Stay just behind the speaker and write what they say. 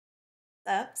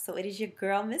Up? So it is your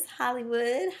girl, Miss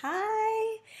Hollywood.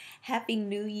 Hi, Happy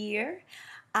New Year.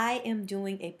 I am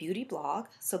doing a beauty blog,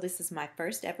 so this is my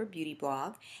first ever beauty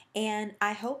blog, and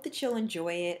I hope that you'll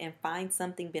enjoy it and find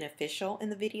something beneficial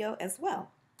in the video as well.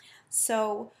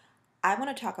 So I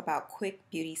want to talk about quick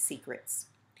beauty secrets.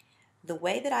 The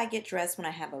way that I get dressed when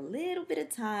I have a little bit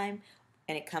of time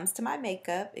and it comes to my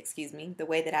makeup, excuse me, the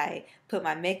way that I put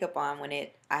my makeup on when I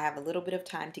have a little bit of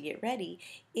time to get ready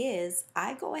is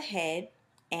I go ahead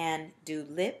and do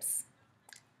lips,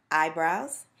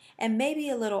 eyebrows, and maybe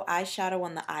a little eyeshadow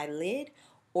on the eyelid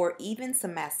or even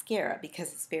some mascara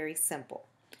because it's very simple.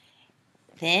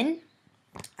 Then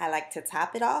I like to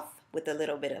top it off with a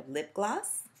little bit of lip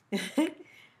gloss.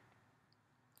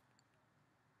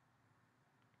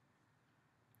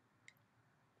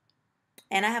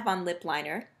 And I have on lip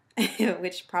liner,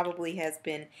 which probably has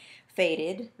been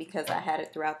faded because I had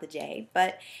it throughout the day.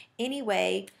 But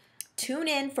anyway, tune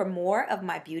in for more of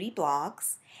my beauty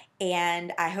blogs.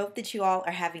 And I hope that you all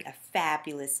are having a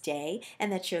fabulous day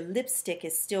and that your lipstick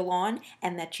is still on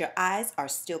and that your eyes are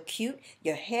still cute,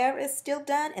 your hair is still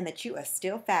done, and that you are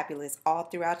still fabulous all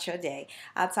throughout your day.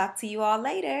 I'll talk to you all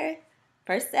later.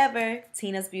 First ever,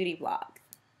 Tina's Beauty Blog.